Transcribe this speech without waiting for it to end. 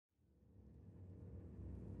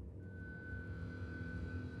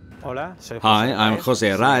Hi, I'm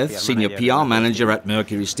Jose Raez, Senior PR Manager at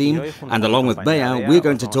Mercury Steam, and along with Bea, we're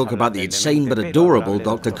going to talk about the insane but adorable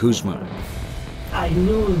Dr. Kuzmann. I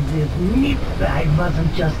knew this meat bag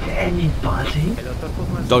wasn't just anybody.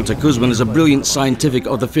 Dr. Kuzmann is a brilliant scientific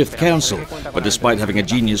of the Fifth Council, but despite having a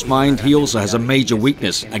genius mind, he also has a major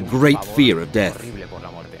weakness, a great fear of death.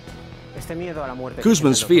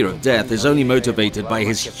 Kuzmann's fear of death is only motivated by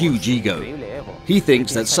his huge ego. He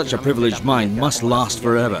thinks that such a privileged mind must last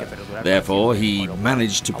forever. Therefore, he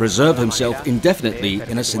managed to preserve himself indefinitely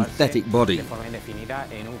in a synthetic body.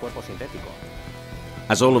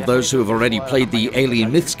 As all of those who have already played the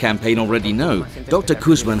Alien Myths campaign already know, Dr.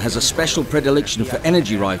 Kuzmann has a special predilection for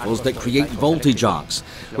energy rifles that create voltage arcs,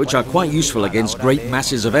 which are quite useful against great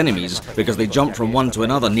masses of enemies because they jump from one to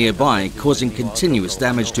another nearby, causing continuous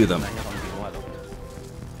damage to them.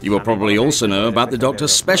 You will probably also know about the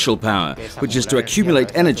Doctor's special power, which is to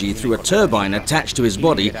accumulate energy through a turbine attached to his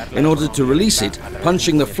body in order to release it,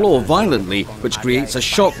 punching the floor violently, which creates a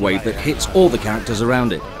shockwave that hits all the characters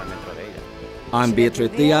around it. I'm Beatriz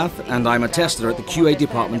Diaz, and I'm a tester at the QA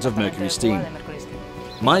department of Mercury Steam.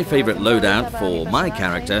 My favorite loadout for my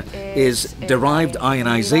character is derived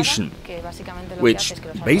ionization, which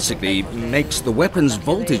basically makes the weapon's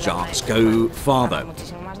voltage arcs go farther.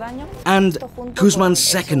 And Kuzmann's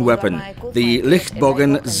second weapon, the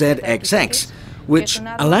Lichtbogen ZXX, which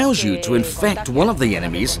allows you to infect one of the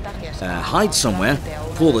enemies, hide somewhere,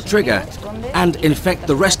 pull the trigger, and infect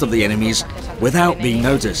the rest of the enemies without being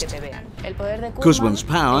noticed. Kuzmann's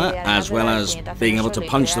power, as well as being able to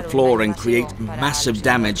punch the floor and create massive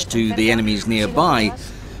damage to the enemies nearby,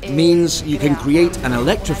 means you can create an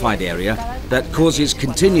electrified area that causes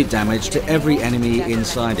continued damage to every enemy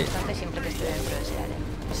inside it.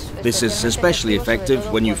 This is especially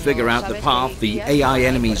effective when you figure out the path the AI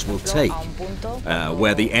enemies will take,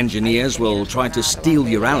 where the engineers will try to steal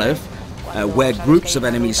your Aleph, where groups of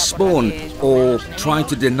enemies spawn, or try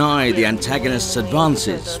to deny the antagonist's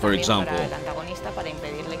advances, for example.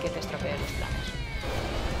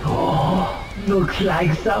 Oh, looks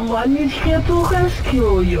like someone is here to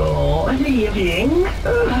rescue you. Leaving?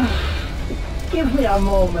 Give me a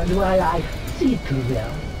moment while I see to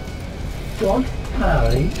them. Don't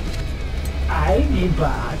hurry. I'll be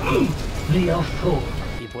back real soon.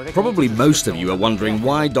 Probably most of you are wondering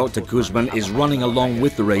why Dr. Kuzmann is running along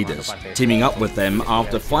with the Raiders, teaming up with them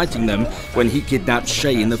after fighting them when he kidnapped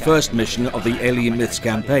Shay in the first mission of the Alien Myths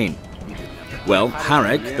campaign. Well,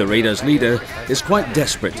 Harek, the Raiders' leader, is quite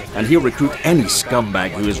desperate, and he'll recruit any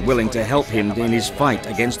scumbag who is willing to help him in his fight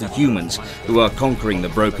against the humans who are conquering the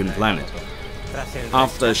broken planet.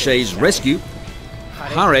 After Shay's rescue,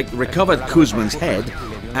 Harek recovered Kuzmann's head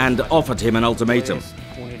and offered him an ultimatum.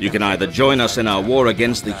 You can either join us in our war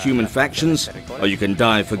against the human factions, or you can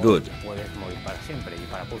die for good.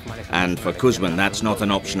 And for Kuzmann, that's not an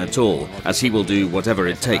option at all, as he will do whatever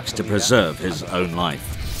it takes to preserve his own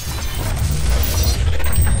life.